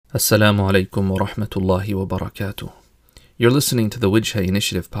Assalamu alaikum wa rahmatullahi wa barakatuh. You're listening to the Wijha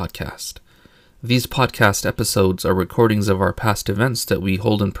Initiative podcast. These podcast episodes are recordings of our past events that we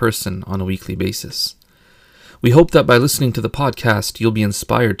hold in person on a weekly basis. We hope that by listening to the podcast, you'll be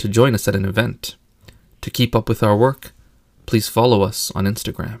inspired to join us at an event. To keep up with our work, please follow us on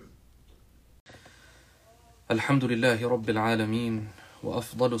Instagram. Alhamdulillahi Rabbil Alameen.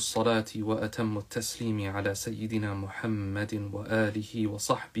 وأفضل الصلاة وأتم التسليم على سيدنا محمد وآله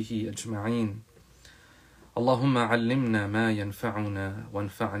وصحبه أجمعين. اللهم علمنا ما ينفعنا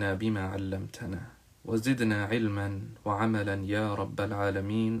وانفعنا بما علمتنا وزدنا علما وعملا يا رب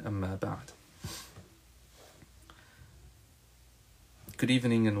العالمين. أما بعد. Good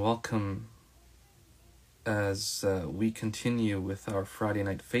evening and welcome as we continue with our Friday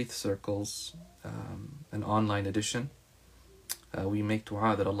Night Faith Circles, an online edition. We make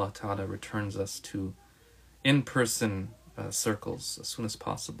dua that Allah Ta'ala returns us to in-person circles as soon as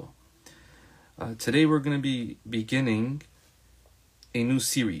possible. Today we're going to be beginning a new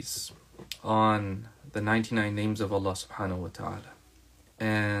series on the 99 names of Allah Subhanahu wa Ta'ala.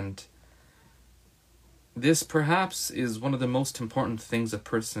 And this perhaps is one of the most important things a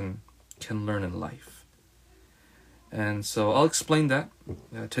person can learn in life. And so I'll explain that.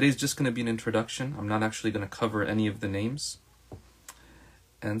 Today's just going to be an introduction. I'm not actually going to cover any of the names.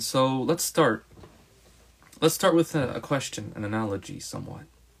 And so let's start. Let's start with a question, an analogy somewhat.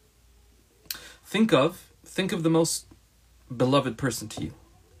 Think of the most beloved person to you.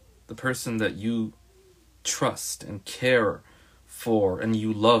 The person that you trust and care for and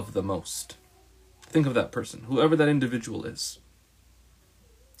you love the most. Think of that person, whoever that individual is.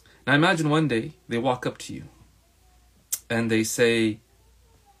 Now imagine one day they walk up to you and they say,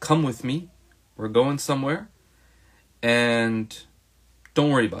 "Come with me, we're going somewhere, and don't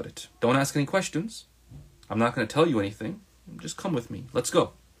worry about it. Don't ask any questions. I'm not going to tell you anything. Just come with me. Let's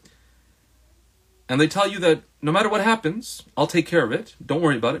go." And they tell you that no matter what happens, I'll take care of it. Don't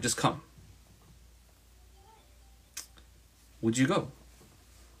worry about it. Just come. Would you go?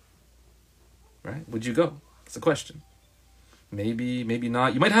 Right? Would you go? That's the question. Maybe, maybe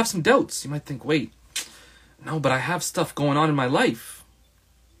not. You might have some doubts. You might think, wait, no, but I have stuff going on in my life.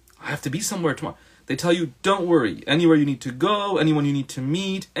 I have to be somewhere tomorrow. They tell you, don't worry, anywhere you need to go, anyone you need to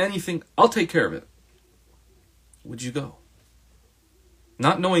meet, anything, I'll take care of it. Would you go?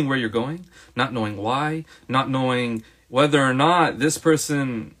 Not knowing where you're going, not knowing why, not knowing whether or not this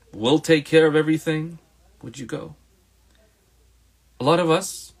person will take care of everything, would you go? A lot of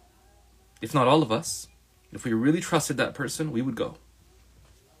us, if not all of us, if we really trusted that person, we would go.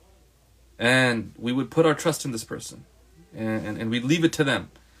 And we would put our trust in this person. And we'd leave it to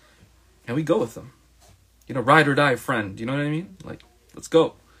them. And we go with them. You know, ride or die friend. You know what I mean? Like, let's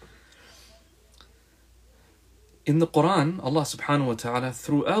go. In the Quran, Allah subhanahu wa ta'ala,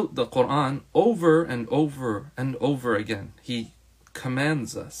 throughout the Quran, over and over and over again, He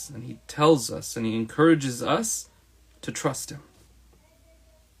commands us and He tells us and He encourages us to trust Him.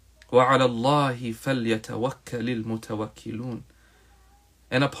 وَعَلَى اللَّهِ فَلْيَتَوَكَّلِ الْمُتَوَكِّلُونَ.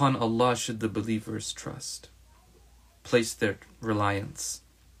 And upon Allah should the believers trust. Place their reliance.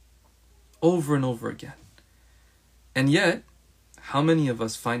 Over and over again. And yet, how many of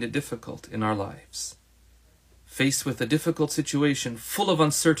us find it difficult in our lives? Faced with a difficult situation full of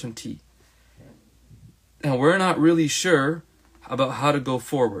uncertainty, and we're not really sure about how to go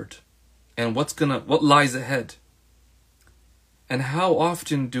forward and what lies ahead. And how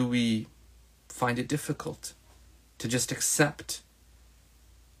often do we find it difficult to just accept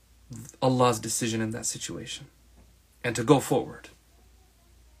Allah's decision in that situation and to go forward?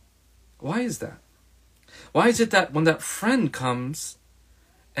 Why is that? Why is it that when that friend comes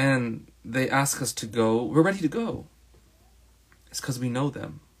and they ask us to go, we're ready to go? It's because we know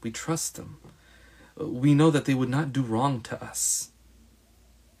them. We trust them. We know that they would not do wrong to us.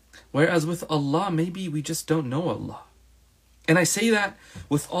 Whereas with Allah, maybe we just don't know Allah. And I say that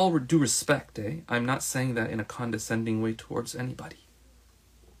with all due respect. I'm not saying that in a condescending way towards anybody.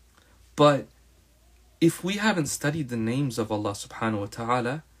 But if we haven't studied the names of Allah subhanahu wa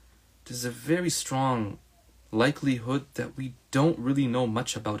ta'ala, there's a very strong likelihood that we don't really know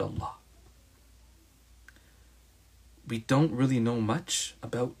much about Allah. We don't really know much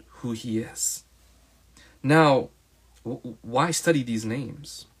about who He is. Now, why study these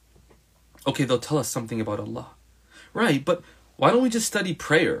names? Okay, they'll tell us something about Allah. Right, but why don't we just study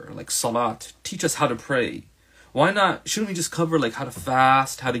prayer, like salat? Teach us how to pray. Why not? Shouldn't we just cover like how to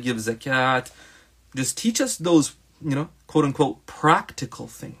fast, how to give zakat? Just teach us those, quote unquote, practical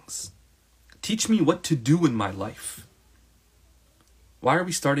things. Teach me what to do in my life. Why are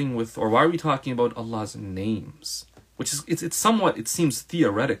we starting with, or why are we talking about Allah's names? which is, it's somewhat, it seems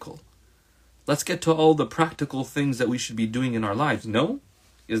theoretical. Let's get to all the practical things that we should be doing in our lives. No?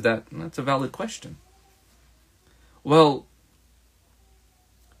 That's a valid question. Well,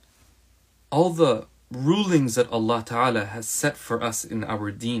 all the rulings that Allah Ta'ala has set for us in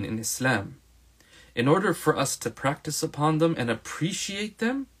our deen, in Islam, in order for us to practice upon them and appreciate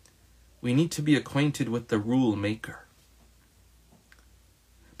them, we need to be acquainted with the rule maker.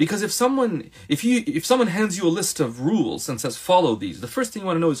 Because if someone hands you a list of rules and says, follow these, the first thing you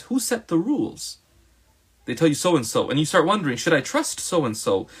want to know is, who set the rules? They tell you so-and-so, and you start wondering, should I trust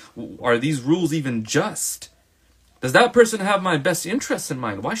so-and-so? Are these rules even just? Does that person have my best interests in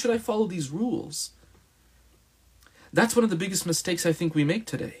mind? Why should I follow these rules? That's one of the biggest mistakes I think we make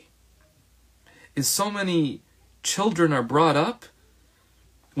today. Is so many children are brought up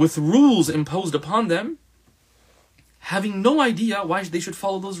with rules imposed upon them, having no idea why they should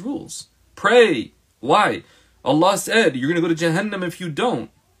follow those rules. Pray. Why? Allah said, you're going to go to Jahannam if you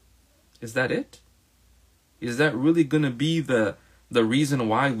don't. Is that it? Is that really going to be the reason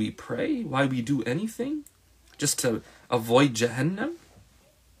why we pray? Why we do anything? Just to avoid Jahannam?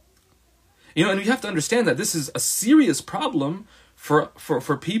 You know, and we have to understand that this is a serious problem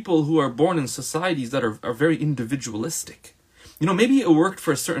for people who are born in societies that are very individualistic. You know, maybe it worked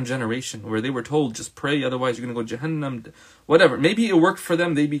for a certain generation where they were told, just pray, otherwise you're going to go Jahannam, whatever. Maybe it worked for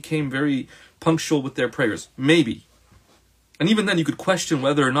them. They became very punctual with their prayers. Maybe. And even then you could question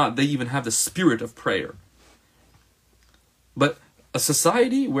whether or not they even have the spirit of prayer. But a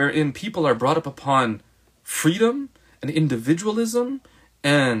society wherein people are brought up upon freedom and individualism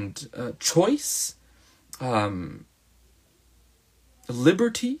and choice,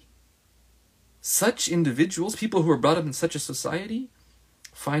 liberty, such individuals, people who are brought up in such a society,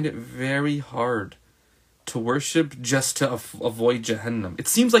 find it very hard to worship just to avoid Jahannam. It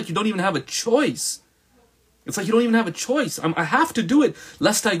seems like you don't even have a choice. It's like you don't even have a choice. I have to do it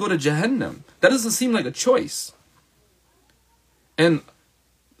lest I go to Jahannam. That doesn't seem like a choice. And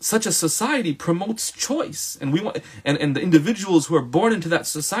such a society promotes choice, and and the individuals who are born into that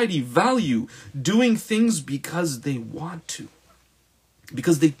society value doing things because they want to,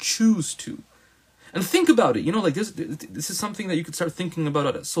 because they choose to. And think about it, you know, like this is something that you could start thinking about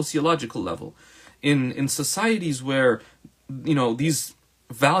at a sociological level. In societies where, you know, these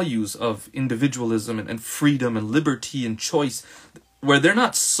values of individualism and freedom and liberty and choice, where they're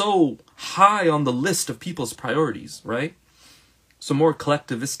not so high on the list of people's priorities, right? So more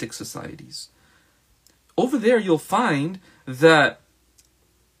collectivistic societies. Over there you'll find that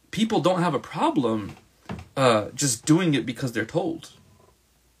people don't have a problem just doing it because they're told.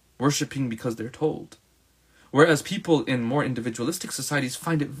 Worshipping because they're told. Whereas people in more individualistic societies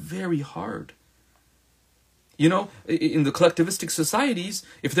find it very hard. You know, in the collectivistic societies,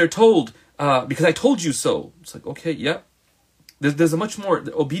 if they're told, because I told you so, it's like, okay, yeah. There's a much more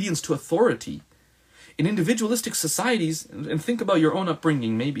obedience to authority. In individualistic societies, and think about your own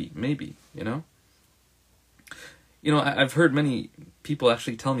upbringing, maybe, you know. You know, I've heard many people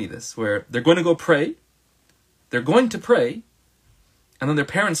actually tell me this, where they're going to go pray, and then their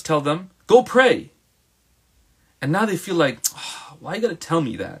parents tell them, go pray. And now they feel like, oh, why you gotta tell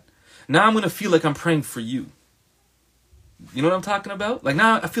me that? Now I'm gonna feel like I'm praying for you. You know what I'm talking about? Like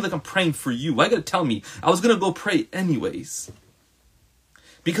now I feel like I'm praying for you. Why you gotta tell me? I was gonna go pray anyways.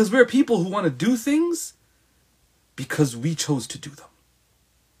 Because we're people who want to do things because we chose to do them.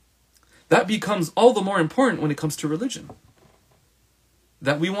 That becomes all the more important when it comes to religion.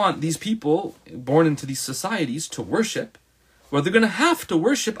 That we want these people born into these societies to worship, where they're going to have to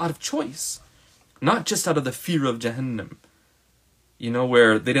worship out of choice, not just out of the fear of Jahannam, you know,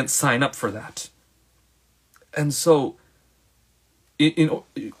 where they didn't sign up for that. And so, a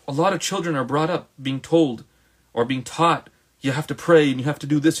lot of children are brought up being told or being taught, you have to pray and you have to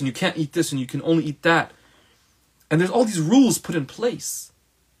do this and you can't eat this and you can only eat that. And there's all these rules put in place.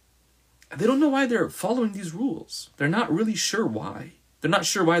 And they don't know why they're following these rules. They're not really sure why. They're not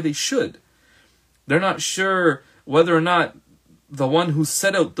sure why they should. They're not sure whether or not the one who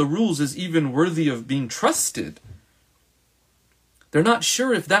set out the rules is even worthy of being trusted. They're not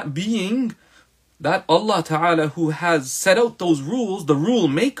sure if that being, that Allah Ta'ala who has set out those rules, the rule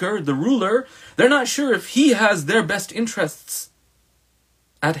maker, the ruler, they're not sure if He has their best interests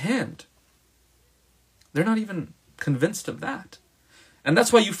at hand. They're not even convinced of that. And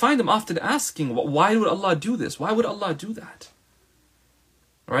that's why you find them often asking, why would Allah do this? Why would Allah do that?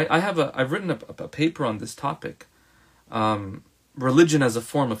 All right? I've written a paper on this topic. Religion as a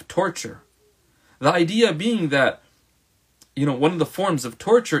form of torture. The idea being that, you know, one of the forms of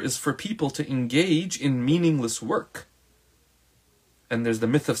torture is for people to engage in meaningless work. And there's the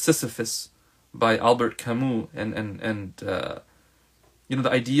myth of Sisyphus, by Albert Camus, and the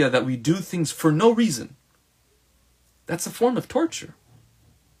idea that we do things for no reason. That's a form of torture,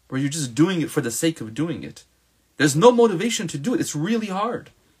 where you're just doing it for the sake of doing it. There's no motivation to do it. It's really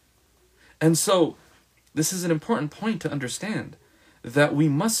hard. And so, this is an important point to understand, that we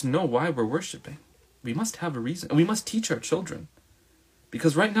must know why we're worshiping. We must have a reason, and we must teach our children.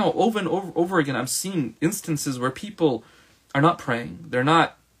 Because right now, over and over again, I'm seeing instances where people are not praying, they're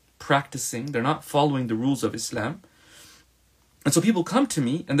not practicing, they're not following the rules of Islam. And so people come to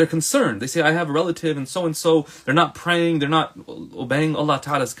me and they're concerned. They say, I have a relative and so, they're not praying, they're not obeying Allah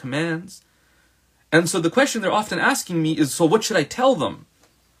Ta'ala's commands. And so the question they're often asking me is, so what should I tell them?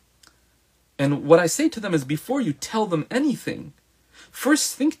 And what I say to them is, before you tell them anything,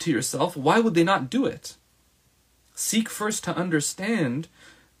 first think to yourself, why would they not do it? Seek first to understand,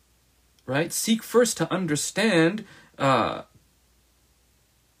 right? Seek first to understand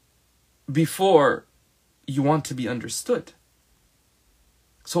before you want to be understood.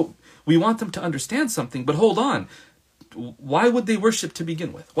 So we want them to understand something, but hold on. Why would they worship to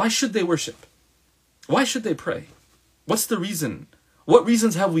begin with? Why should they worship? Why should they pray? What's the reason? What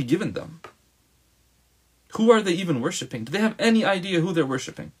reasons have we given them? Who are they even worshiping? Do they have any idea who they're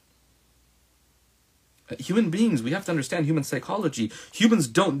worshiping? Human beings, we have to understand human psychology. Humans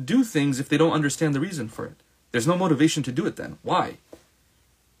don't do things if they don't understand the reason for it. There's no motivation to do it then. Why?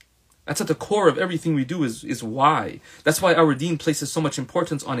 That's at the core of everything we do is why. That's why our deen places so much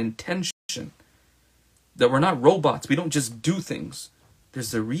importance on intention. That we're not robots. We don't just do things.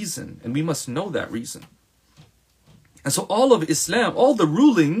 There's a reason, and we must know that reason. And so all of Islam, all the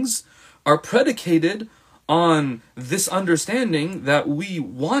rulings are predicated on this understanding that we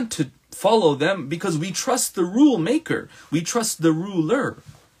want to follow them because we trust the rule maker. We trust the ruler.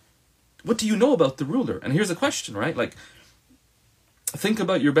 What do you know about the ruler? And here's a question, right? Like, think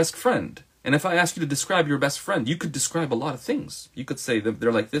about your best friend. And if I ask you to describe your best friend, you could describe a lot of things. You could say that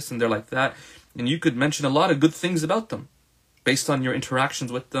they're like this and they're like that. And you could mention a lot of good things about them, based on your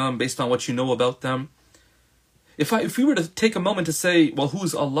interactions with them, based on what you know about them. If we were to take a moment to say, well,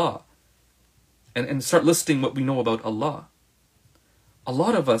 who's Allah? And start listing what we know about Allah, a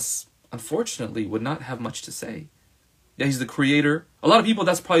lot of us, unfortunately, would not have much to say. Yeah, he's the creator. A lot of people,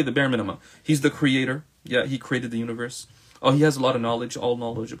 that's probably the bare minimum. He's the creator. Yeah, he created the universe. Oh, he has a lot of knowledge, all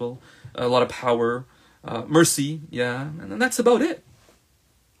knowledgeable, a lot of power, mercy, yeah, and that's about it.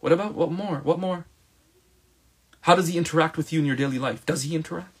 What more? What more? How does he interact with you in your daily life? Does he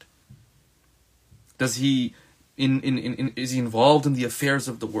interact? Does he, is he involved in the affairs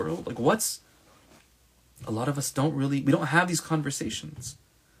of the world? Like, a lot of us we don't have these conversations.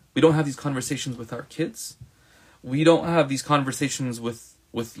 We don't have these conversations with our kids. We don't have these conversations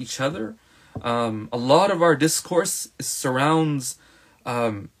with each other. A lot of our discourse surrounds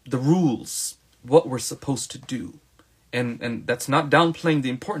the rules, what we're supposed to do. And that's not downplaying the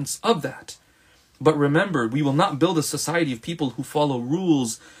importance of that. But remember, we will not build a society of people who follow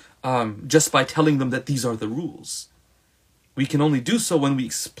rules just by telling them that these are the rules. We can only do so when we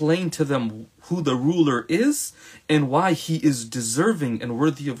explain to them who the ruler is and why he is deserving and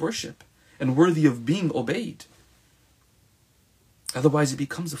worthy of worship and worthy of being obeyed. Otherwise, it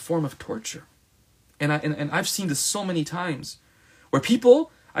becomes a form of torture. And I've seen this so many times, where people,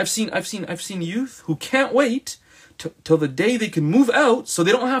 I've seen youth who can't wait till the day they can move out, so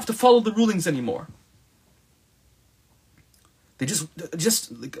they don't have to follow the rulings anymore. They just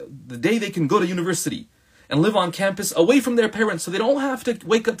like, the day they can go to university and live on campus away from their parents, so they don't have to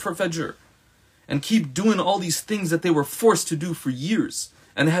wake up for Fajr and keep doing all these things that they were forced to do for years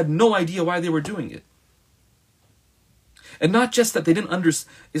and had no idea why they were doing it. And not just that they didn't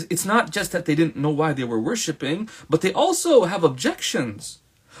it's not just that they didn't know why they were worshipping, but they also have objections.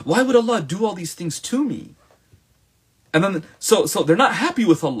 Why would Allah do all these things to me? And then, so they're not happy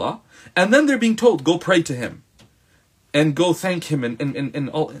with Allah, and then they're being told, go pray to Him, and go thank Him, and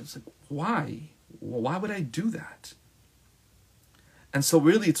all. It's like, why? Why would I do that? And so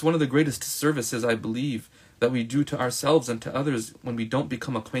really, it's one of the greatest services, I believe, that we do to ourselves and to others when we don't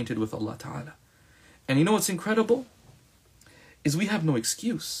become acquainted with Allah Ta'ala. And you know what's incredible? Is we have no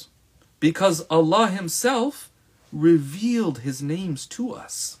excuse. Because Allah Himself revealed His names to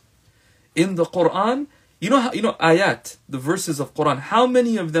us. In the Quran, you know ayat, the verses of Quran, how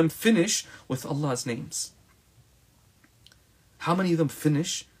many of them finish with Allah's names? How many of them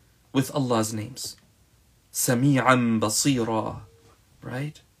finish with Allah's names? Sami'an basira,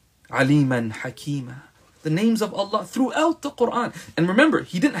 right? Aliman hakima. The names of Allah throughout the Quran. And remember,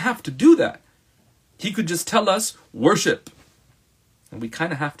 He didn't have to do that. He could just tell us, worship. And we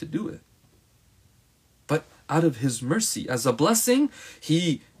kind of have to do it. But out of His mercy, as a blessing,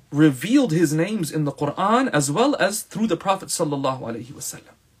 He revealed His names in the Quran as well as through the Prophet sallallahu alaihi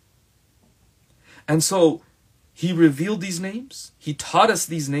wasallam. And so He revealed these names, He taught us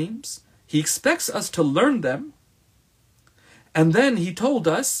these names, He expects us to learn them, and then He told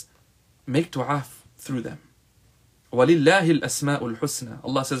us, make dua through them. وَلِلَّهِ الْأَسْمَاءُ الْحُسْنَى.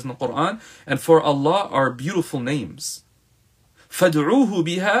 Allah says in the Quran, and for Allah are beautiful names. فَادْعُوهُ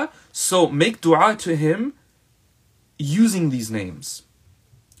بِهَا. So make dua to Him using these names.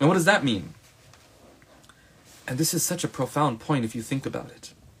 And what does that mean? And this is such a profound point if you think about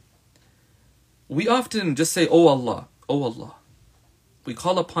it. We often just say, oh Allah, oh Allah. We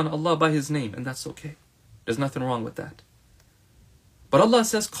call upon Allah by His name, and that's okay. There's nothing wrong with that. But Allah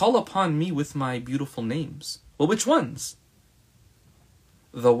says, call upon me with my beautiful names. Well, which ones?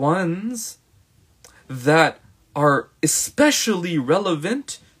 The ones that are especially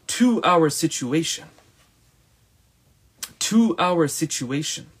relevant to our situation. To our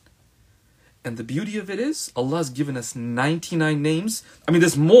situation. And the beauty of it is, Allah has given us 99 names. I mean,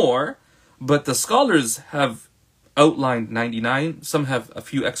 there's more, but the scholars have outlined 99. Some have a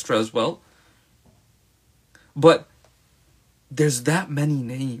few extra as well. But there's that many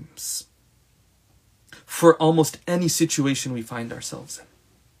names for almost any situation we find ourselves in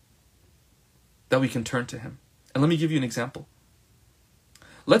that we can turn to Him. And let me give you an example.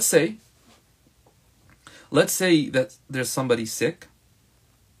 Let's say that there's somebody sick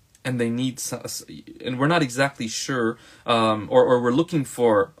and they need, and we're not exactly sure, or we're looking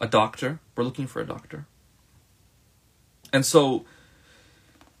for a doctor. We're looking for a doctor. And so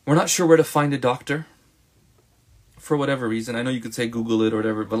we're not sure where to find a doctor for whatever reason. I know you could say Google it or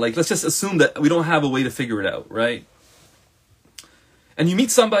whatever, but like, let's just assume that we don't have a way to figure it out, right? And you meet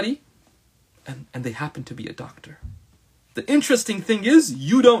somebody and they happen to be a doctor. The interesting thing is,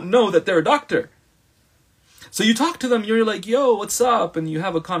 you don't know that they're a doctor. So you talk to them, you're like, yo, what's up? And you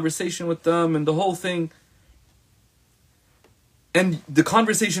have a conversation with them and the whole thing. And the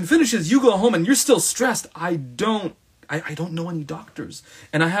conversation finishes, you go home and you're still stressed. I don't know any doctors.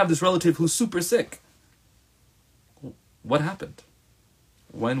 And I have this relative who's super sick. What happened?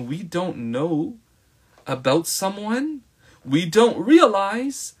 When we don't know about someone, we don't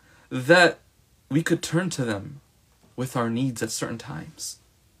realize that we could turn to them with our needs at certain times.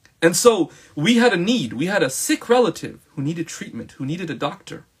 And so we had a need. We had a sick relative who needed treatment, who needed a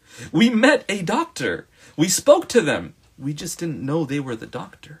doctor. We met a doctor. We spoke to them. We just didn't know they were the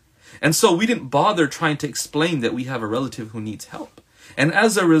doctor. And so we didn't bother trying to explain that we have a relative who needs help. And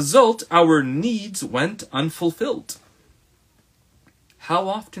as a result, our needs went unfulfilled. How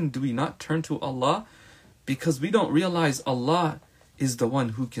often do we not turn to Allah because we don't realize Allah is the one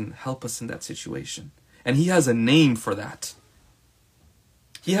who can help us in that situation? And He has a name for that.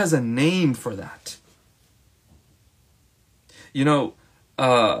 He has a name for that. You know,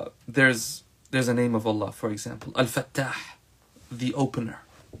 there's a name of Allah, for example, Al-Fattah, the opener.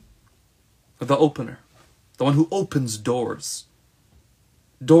 The opener. The one who opens doors.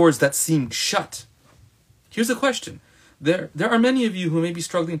 Doors that seem shut. Here's a question. There are many of you who may be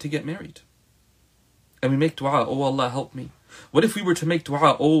struggling to get married. And we make dua, oh Allah, help me. What if we were to make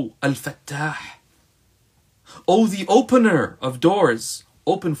dua, oh Al-Fattah, oh the opener of doors,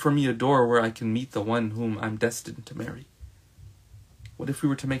 open for me a door where I can meet the one whom I'm destined to marry. What if we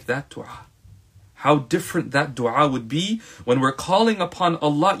were to make that dua? How different that dua would be when we're calling upon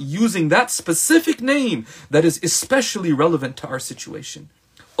Allah using that specific name that is especially relevant to our situation.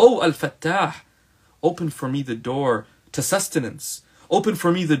 Oh Al-Fattah, open for me the door to sustenance. Open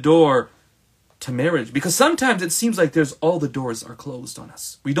for me the door to marriage. Because sometimes it seems like all the doors are closed on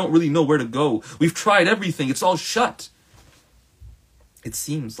us. We don't really know where to go. We've tried everything. It's all shut. It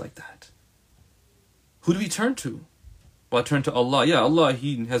seems like that. Who do we turn to? Well, I turn to Allah. Yeah, Allah,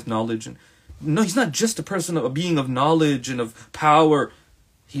 He has knowledge. No, He's not just a being of knowledge and of power.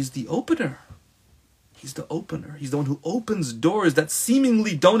 He's the opener. He's the opener. He's the one who opens doors that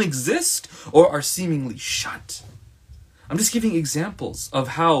seemingly don't exist or are seemingly shut. I'm just giving examples of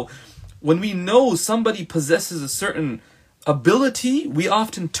how when we know somebody possesses a certain ability, we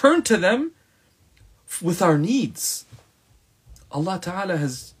often turn to them with our needs. Allah Ta'ala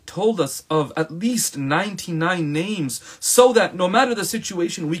has told us of at least 99 names so that no matter the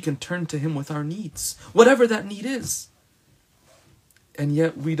situation, we can turn to Him with our needs, whatever that need is. And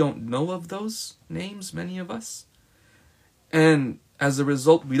yet we don't know of those names, many of us. And as a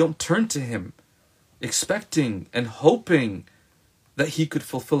result, we don't turn to Him expecting and hoping that He could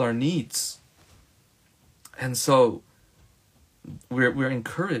fulfill our needs. And so we're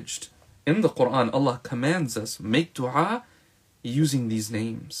encouraged. In the Quran, Allah commands us, make dua using these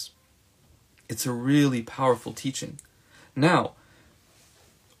names. It's a really powerful teaching. Now,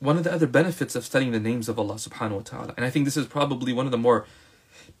 one of the other benefits of studying the names of Allah subhanahu wa ta'ala, and I think this is probably one of the more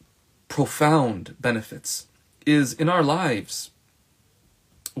profound benefits, is in our lives,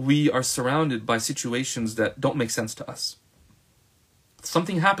 we are surrounded by situations that don't make sense to us.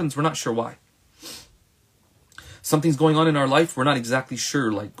 Something happens, we're not sure why. Something's going on in our life, we're not exactly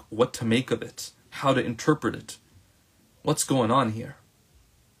sure like what to make of it, how to interpret it. What's going on here?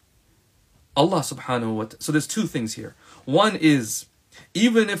 Allah subhanahu wa ta'ala. So there's two things here. One is,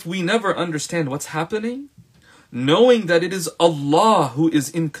 even if we never understand what's happening, knowing that it is Allah who is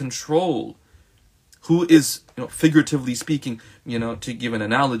in control, who is, figuratively speaking, to give an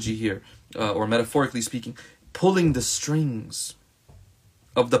analogy here, or metaphorically speaking, pulling the strings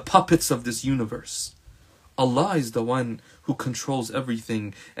of the puppets of this universe. Allah is the one who controls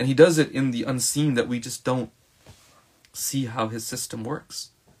everything, and He does it in the unseen that we just don't see how His system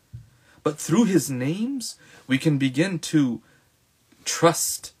works. But through His names, we can begin to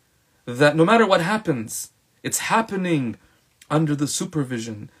trust that no matter what happens, it's happening under the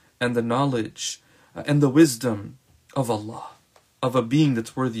supervision and the knowledge and the wisdom of Allah, of a being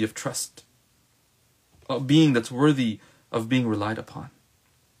that's worthy of trust, a being that's worthy of being relied upon.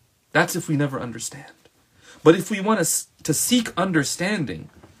 That's if we never understand. But if we want to seek understanding,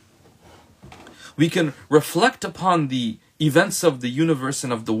 we can reflect upon the events of the universe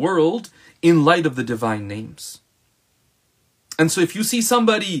and of the world in light of the divine names. And so if you see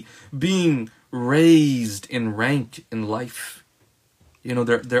somebody being raised in rank in life,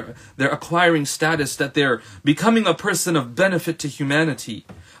 they're acquiring status, that they're becoming a person of benefit to humanity,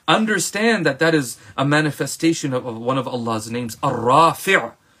 understand that that is a manifestation of one of Allah's names,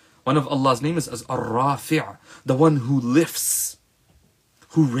 Ar-Rafi'. One of Allah's names is Ar-Rafi', the one who lifts,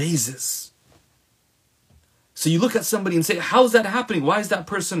 who raises. So you look at somebody and say, how's that happening? Why is that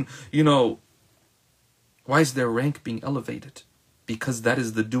person, why is their rank being elevated? Because that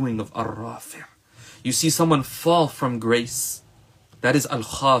is the doing of Ar-Rafi'. You see someone fall from grace. That is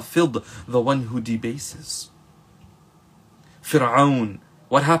Al-Khafid, the one who debases. Fir'aun,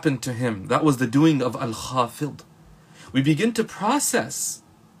 what happened to him? That was the doing of Al-Khafid. We begin to process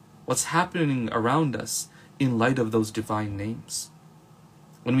what's happening around us in light of those divine names.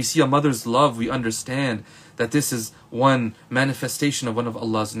 When we see a mother's love, we understand that this is one manifestation of one of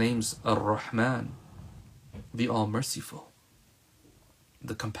Allah's names, Ar-Rahman, the All-Merciful,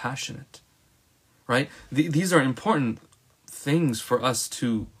 the Compassionate. Right? These are important things for us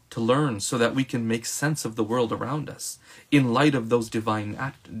to learn so that we can make sense of the world around us in light of those divine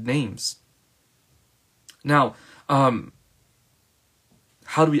names. Now, how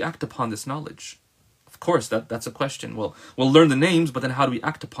do we act upon this knowledge? Of course, that's a question. Well, we'll learn the names, but then how do we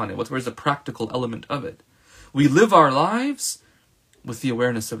act upon it? Where's the practical element of it? We live our lives with the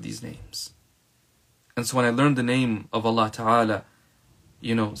awareness of these names. And so when I learned the name of Allah Ta'ala,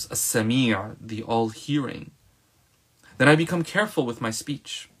 As-Sami', the all-hearing, then I become careful with my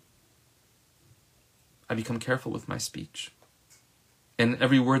speech. I become careful with my speech. And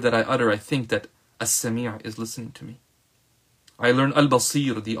every word that I utter, I think that As-Sami' is listening to me. I learn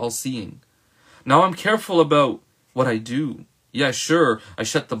Al-Basir, the all-seeing. Now I'm careful about what I do. Yeah, sure, I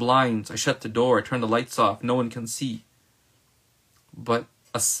shut the blinds, I shut the door, I turn the lights off, no one can see. But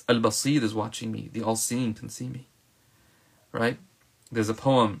Al-Basir is watching me, the all-seeing can see me. Right? There's a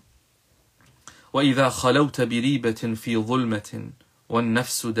poem. وَإِذَا خَلَوْتَ بِرِيبَةٍ فِي ظُلْمَةٍ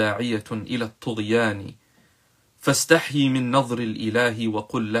وَالنَّفْسُ دَاعِيَةٌ إِلَى الطُّغْيَانِ فَاسْتَحْيِي مِنْ نَظْرِ الْإِلَهِ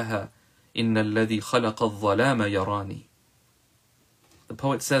وَقُلْ لَهَا إِنَّ الَّذِي خَلَقَ الظَّلَامَ يَرَانِي. The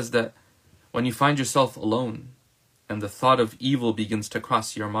poet says that when you find yourself alone and the thought of evil begins to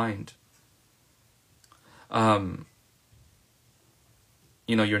cross your mind, your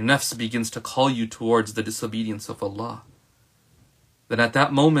nafs begins to call you towards the disobedience of Allah, then at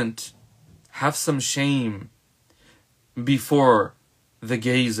that moment, have some shame before the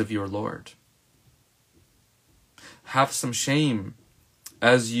gaze of your Lord. Have some shame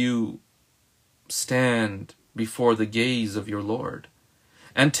as you stand before the gaze of your Lord.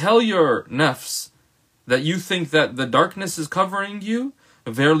 And tell your nafs that you think that the darkness is covering you.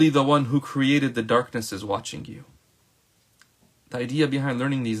 Verily, the one who created the darkness is watching you. The idea behind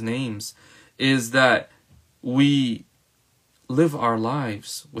learning these names is that we live our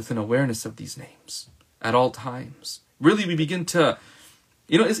lives with an awareness of these names at all times. Really, we begin to,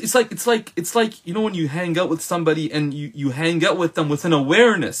 it's like when you hang out with somebody and you hang out with them with an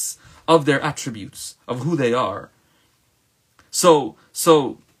awareness of their attributes, of who they are. So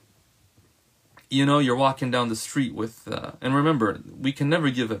you're walking down the street with, and remember, we can never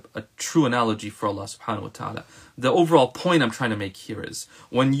give a true analogy for Allah subhanahu wa ta'ala. The overall point I'm trying to make here is,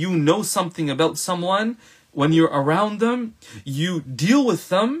 when you know something about someone, when you're around them, you deal with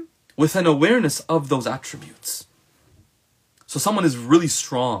them with an awareness of those attributes. So someone is really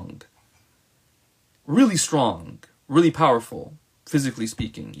strong, really powerful, physically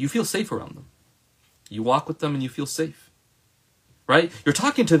speaking. You feel safe around them. You walk with them and you feel safe. Right? You're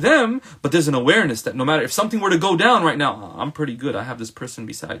talking to them, but there's an awareness that no matter if something were to go down right now, I'm pretty good. I have this person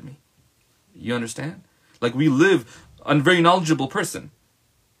beside me. You understand? Like we live a very knowledgeable person.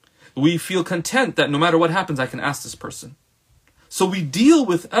 We feel content that no matter what happens, I can ask this person. So we deal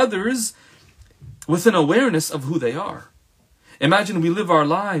with others with an awareness of who they are. Imagine we live our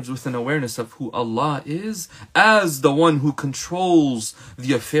lives with an awareness of who Allah is as the one who controls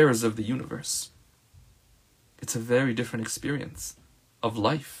the affairs of the universe. It's a very different experience of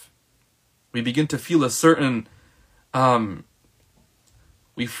life. We begin to feel a certain ma'iyah.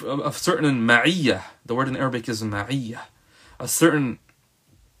 The word in Arabic is ma'iyah. A certain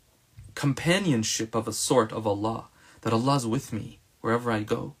companionship of a sort of Allah. That Allah is with me wherever I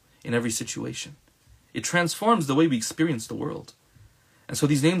go, in every situation. It transforms the way we experience the world. And so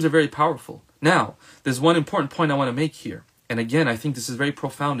these names are very powerful. Now, there's one important point I want to make here. And again, I think this is very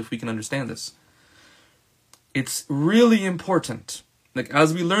profound if we can understand this. It's really important. Like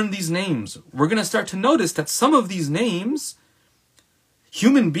as we learn these names, we're going to start to notice that some of these names,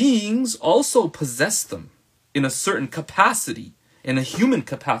 human beings also possess them in a certain capacity, in a human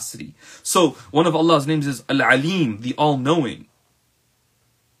capacity. So one of Allah's names is Al-Alim, the all-knowing.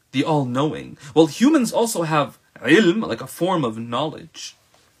 The all-knowing. Well, humans also have ilm, like a form of knowledge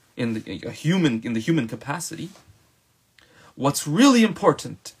in the human capacity. What's really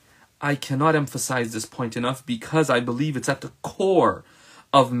important, I cannot emphasize this point enough because I believe it's at the core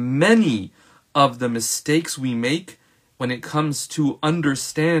of many of the mistakes we make when it comes to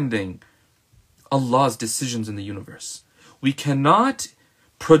understanding Allah's decisions in the universe. We cannot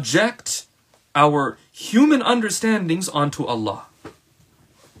project our human understandings onto Allah.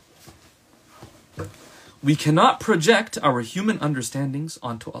 We cannot project our human understandings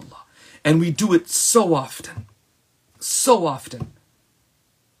onto Allah. And we do it so often. So often.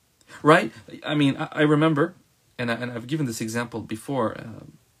 Right? I mean, I remember, and I've given this example before.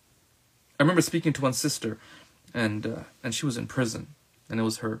 I remember speaking to one sister, and she was in prison. And it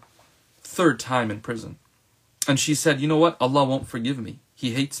was her third time in prison. And she said, you know what? Allah won't forgive me.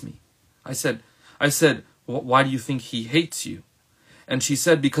 He hates me. I said, why do you think He hates you? And she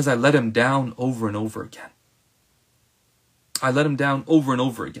said, because I let Him down over and over again. I let Him down over and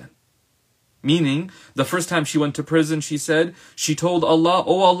over again. Meaning, the first time she went to prison, she said, she told Allah,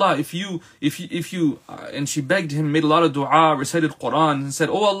 oh Allah, if you, and she begged Him, made a lot of dua, recited Quran, and said,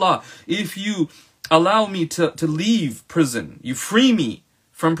 oh Allah, if you allow me to leave prison, you free me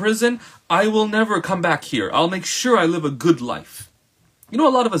from prison, I will never come back here. I'll make sure I live a good life. You know, a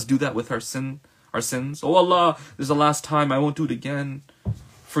lot of us do that with our sins. Oh Allah, this is the last time, I won't do it again.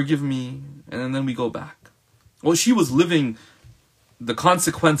 Forgive me. And then we go back. Well, she was living the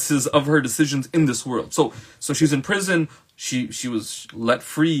consequences of her decisions in this world. So she's in prison, she was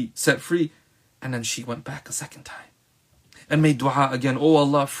set free, and then she went back a second time. And made dua again, oh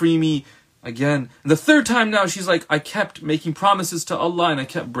Allah, free me again. And the third time now, she's like, I kept making promises to Allah and I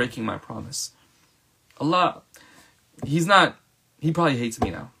kept breaking my promise. Allah, He probably hates me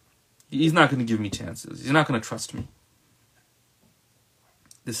now. He's not going to give me chances. He's not going to trust me.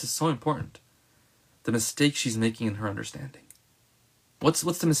 This is so important. The mistake she's making in her understanding. What's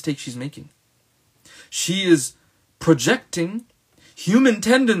the mistake she's making? She is projecting human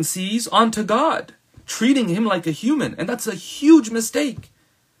tendencies onto God, treating Him like a human. And that's a huge mistake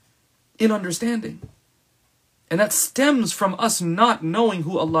in understanding. And that stems from us not knowing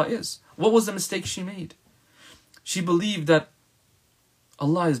who Allah is. What was the mistake she made? She believed that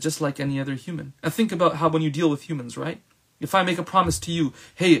Allah is just like any other human. And think about how when you deal with humans, right? If I make a promise to you,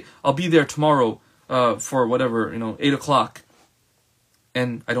 hey, I'll be there tomorrow for whatever, 8 o'clock,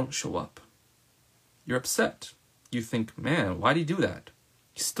 and I don't show up. You're upset. You think, man, why'd he do that?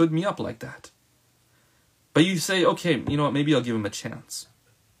 He stood me up like that. But you say, okay, you know what, maybe I'll give him a chance.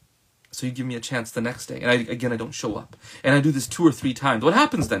 So you give me a chance the next day, and I don't show up. And I do this 2 or 3 times. What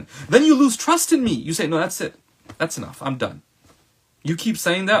happens then? Then you lose trust in me. You say, no, that's it. That's enough. I'm done. You keep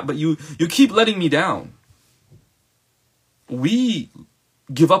saying that, but you keep letting me down. We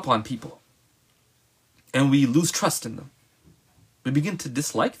give up on people. And we lose trust in them. We begin to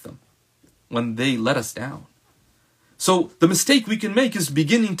dislike them when they let us down. So the mistake we can make is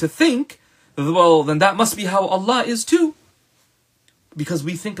beginning to think, well, then that must be how Allah is too. Because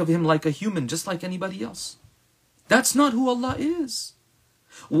we think of Him like a human, just like anybody else. That's not who Allah is.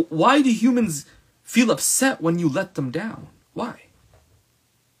 Why do humans feel upset when you let them down? Why?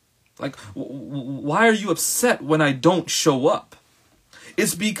 Like, why are you upset when I don't show up?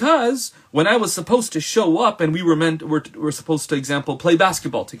 It's because when I was supposed to show up and we're supposed to, example, play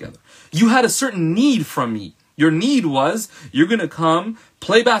basketball together, you had a certain need from me. Your need was, you're going to come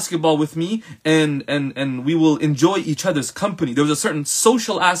play basketball with me and we will enjoy each other's company. There was a certain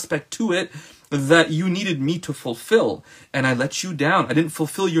social aspect to it that you needed me to fulfill. And I let you down. I didn't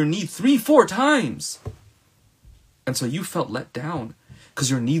fulfill your need 3-4 times. And so you felt let down because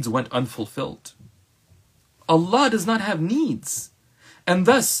your needs went unfulfilled. Allah does not have needs. And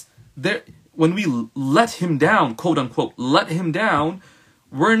thus, when we let him down, quote unquote, let him down,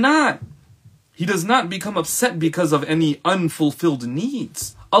 he does not become upset because of any unfulfilled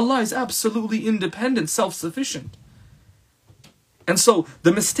needs. Allah is absolutely independent, self-sufficient. And so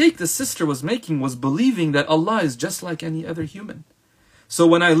the mistake the sister was making was believing that Allah is just like any other human. So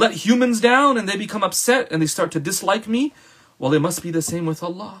when I let humans down and they become upset and they start to dislike me, well, it must be the same with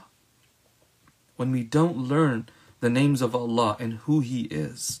Allah. When we don't learn the names of Allah and who He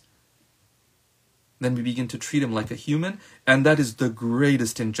is, then we begin to treat Him like a human, and that is the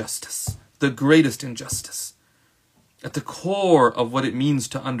greatest injustice. The greatest injustice. At the core of what it means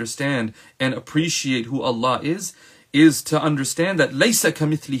to understand and appreciate who Allah is to understand that لَيْسَ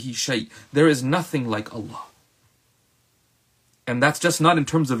كَمِثْلِهِ شَيْءٍ. There is nothing like Allah. And that's just not in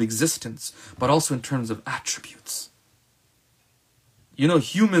terms of existence, but also in terms of attributes. You know,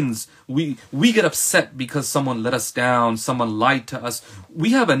 humans, we get upset because someone let us down, someone lied to us.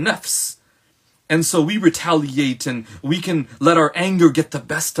 We have a nafs. And so we retaliate and we can let our anger get the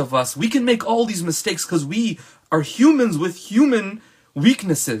best of us. We can make all these mistakes because we are humans with human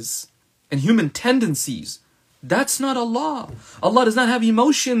weaknesses and human tendencies. That's not Allah. Allah does not have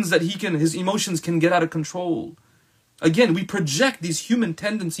emotions that his emotions can get out of control. Again, we project these human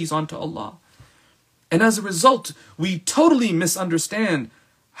tendencies onto Allah. And as a result, we totally misunderstand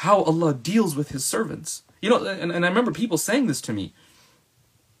how Allah deals with His servants. You know, and I remember people saying this to me.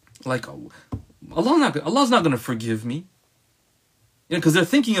 Like, Allah's not going to forgive me. You know, because they're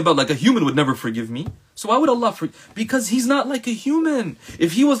thinking about like a human would never forgive me. So why would Allah forgive? Because He's not like a human.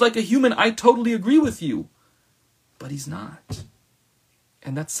 If He was like a human, I totally agree with you. But He's not.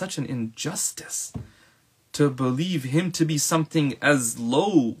 And that's such an injustice. To believe Him to be something as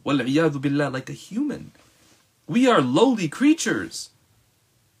low, وَالْعِيَاذُ بِاللَّهِ, like a human. We are lowly creatures.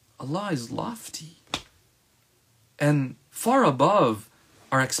 Allah is lofty and far above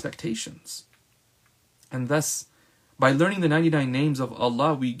our expectations. And thus, by learning the 99 names of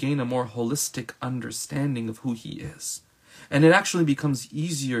Allah, we gain a more holistic understanding of who He is. And it actually becomes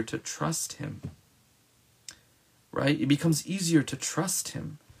easier to trust Him. Right? It becomes easier to trust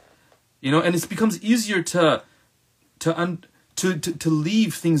Him. You know, and it becomes easier to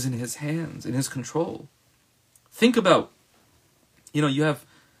leave things in His hands, in His control. Think about, you know, you have,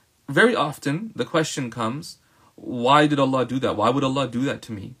 very often the question comes, why did Allah do that? Why would Allah do that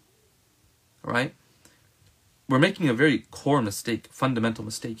to me? Right? We're making a very core mistake, fundamental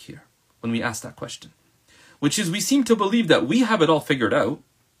mistake here, when we ask that question. Which is, we seem to believe that we have it all figured out.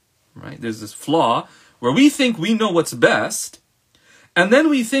 Right? There's this flaw where we think we know what's best. And then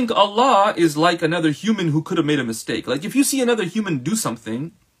we think Allah is like another human who could have made a mistake. Like if you see another human do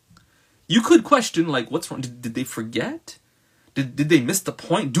something, you could question like, what's wrong? Did they forget? Did they miss the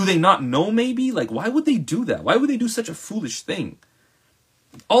point? Do they not know maybe? Like why would they do that? Why would they do such a foolish thing?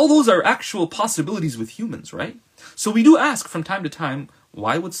 All those are actual possibilities with humans, right? So we do ask from time to time,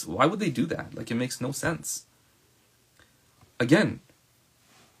 why would they do that? Like it makes no sense. Again,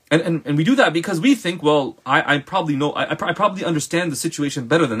 And we do that because we think, well, I probably know, I probably understand the situation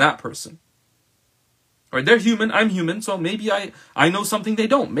better than that person. Right? They're human, I'm human, so maybe I know something they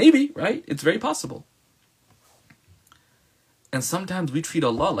don't. Maybe, right? It's very possible. And sometimes we treat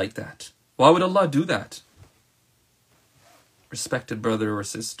Allah like that. Why would Allah do that? Respected brother or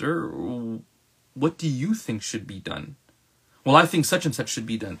sister, what do you think should be done? Well, I think such and such should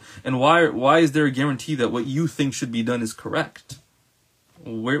be done. And why is there a guarantee that what you think should be done is correct?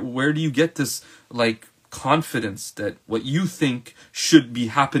 Where do you get this like confidence that what you think should be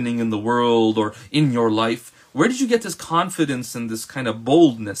happening in the world or in your life? Where did you get this confidence and this kind of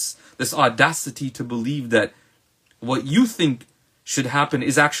boldness, this audacity to believe that what you think should happen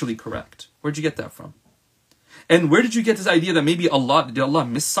is actually correct? Where'd you get that from? And where did you get this idea that maybe did Allah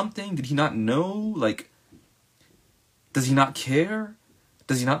miss something? Did He not know? Like, does He not care?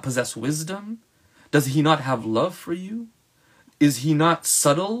 Does He not possess wisdom? Does He not have love for you? Is He not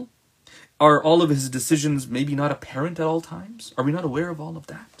subtle? Are all of His decisions maybe not apparent at all times? Are we not aware of all of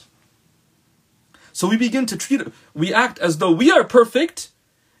that? So we begin to we act as though we are perfect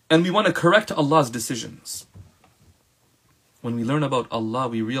and we want to correct Allah's decisions. when we learn about Allah,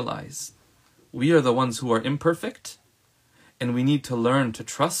 we realize we are the ones who are imperfect, and we need to learn to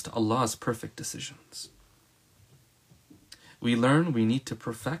trust Allah's perfect decisions. We learn we need to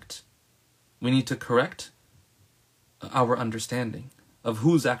perfect, we need to correct our understanding of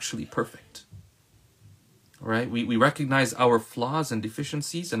who's actually perfect. Right? We recognize our flaws and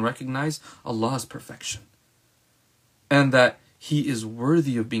deficiencies and recognize Allah's perfection. And that He is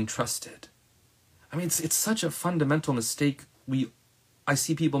worthy of being trusted. I mean, it's such a fundamental mistake I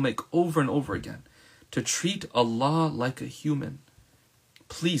see people make over and over again. To treat Allah like a human.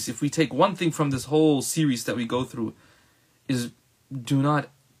 Please, if we take one thing from this whole series that we go through, is do not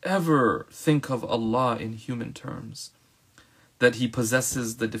ever think of Allah in human terms. That He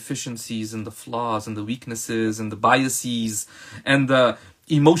possesses the deficiencies and the flaws and the weaknesses and the biases and the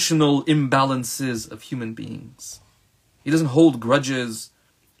emotional imbalances of human beings. He doesn't hold grudges.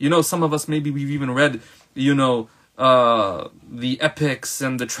 You know, some of us, maybe we've even read, the epics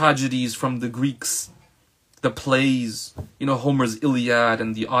and the tragedies from the Greeks. The plays, Homer's Iliad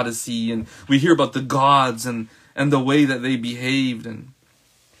and the Odyssey, and we hear about the gods and the way that they behaved, and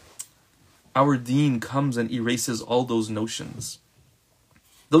our deen comes and erases all those notions.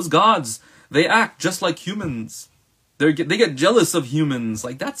 Those gods, they act just like humans. They get jealous of humans.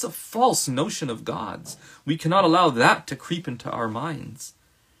 Like, that's a false notion of gods. We cannot allow that to creep into our minds.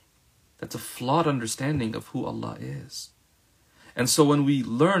 That's a flawed understanding of who Allah is. And so when we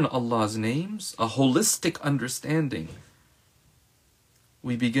learn Allah's names, a holistic understanding,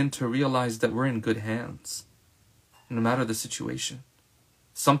 we begin to realize that we're in good hands, no matter the situation.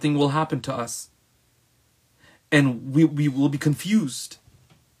 Something will happen to us, and we will be confused.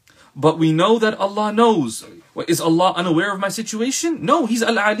 But we know that Allah knows. Is Allah unaware of my situation? No, He's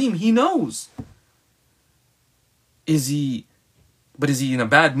Al-Alim. He knows. Is He in a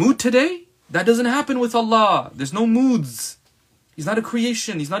bad mood today? That doesn't happen with Allah. There's no moods. He's not a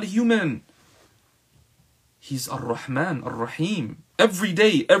creation. He's not a human. He's Ar-Rahman, Ar-Rahim. Every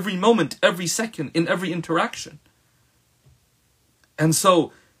day, every moment, every second, in every interaction. And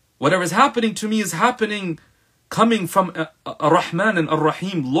so, whatever is happening to me is happening coming from a Rahman and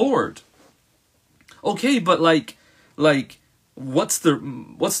Ar-Rahim Lord. Okay, but like, what's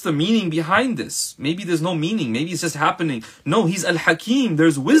the meaning behind this? Maybe there's no meaning. Maybe it's just happening. No, He's Al-Hakim.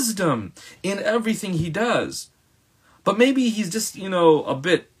 There's wisdom in everything He does. But maybe he's just,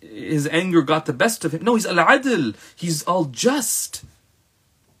 his anger got the best of him. No, He's Al-Adl. He's all just.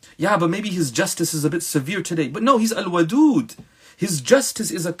 Yeah, but maybe His justice is a bit severe today. But no, He's Al-Wadud. His justice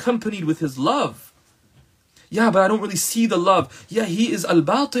is accompanied with His love. Yeah, but I don't really see the love. Yeah, He is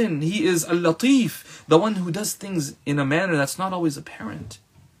Al-Batin. He is Al-Latif. The one who does things in a manner that's not always apparent.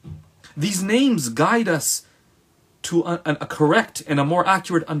 These names guide us to a correct and a more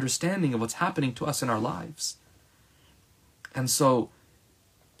accurate understanding of what's happening to us in our lives. And so,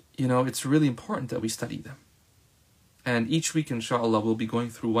 it's really important that we study them. And each week, inshallah, we'll be going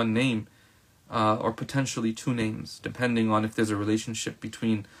through one name or potentially two names, depending on if there's a relationship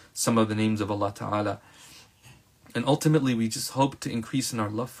between some of the names of Allah Ta'ala. And ultimately, we just hope to increase in our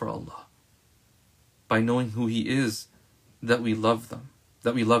love for Allah by knowing who He is, that we love them,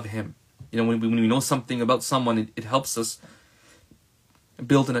 that we love Him. When we know something about someone, it helps us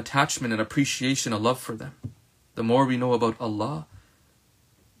build an attachment, an appreciation, a love for them. The more we know about Allah,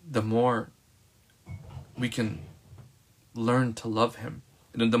 the more we can learn to love Him.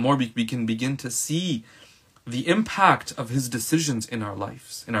 And the more we can begin to see the impact of His decisions in our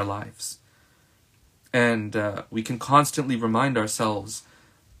lives. And we can constantly remind ourselves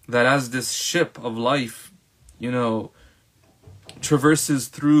that as this ship of life, traverses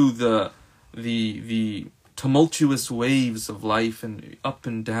through the tumultuous waves of life and up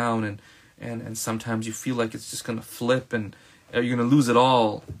and down, and sometimes you feel like it's just going to flip and you're going to lose it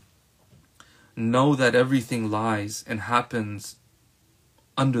all. Know that everything lies and happens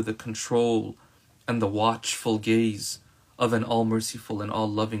under the control and the watchful gaze of an all-merciful and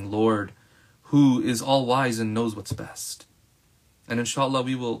all-loving Lord who is all-wise and knows what's best. And inshallah,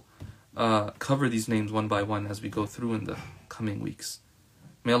 we will cover these names one by one as we go through in the coming weeks.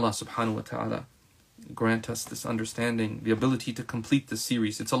 May Allah subhanahu wa ta'ala grant us this understanding, the ability to complete this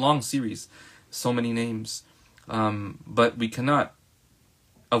series. It's a long series, so many names, but we cannot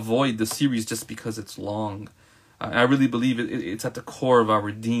avoid the series just because it's long. I really believe it's at the core of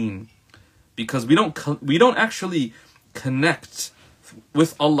our deen, because we don't actually connect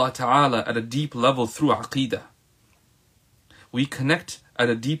with Allah Ta'ala at a deep level through Aqeedah. We connect at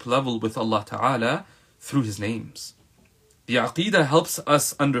a deep level with Allah Ta'ala through His names. The Aqeedah helps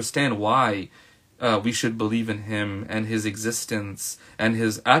us understand why we should believe in Him and His existence and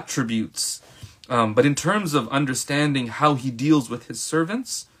His attributes, But in terms of understanding how he deals with his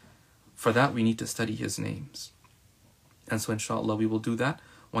servants, for that we need to study his names. And so inshallah we will do that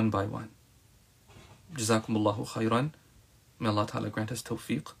one by one. Jazakumullahu khairan. May Allah Ta'ala grant us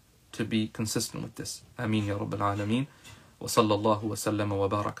tawfiq to be consistent with this. Ameen ya Rabbil Alameen. Wa sallallahu wa sallama wa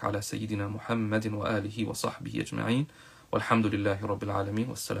barak ala Sayyidina Muhammadin wa alihi wa sahbihi ajma'een. Walhamdulillahi Rabbil Alameen.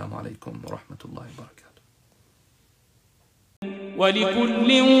 Wassalamu alaikum wa rahmatullahi wa barakatuh. ولكل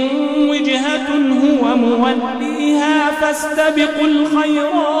وجهة هو موليها فاستبقوا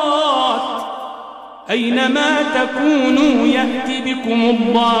الخيرات أينما تكونوا يأتي بكم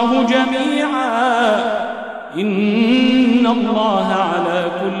الله جميعا إن الله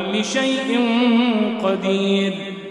على كل شيء قدير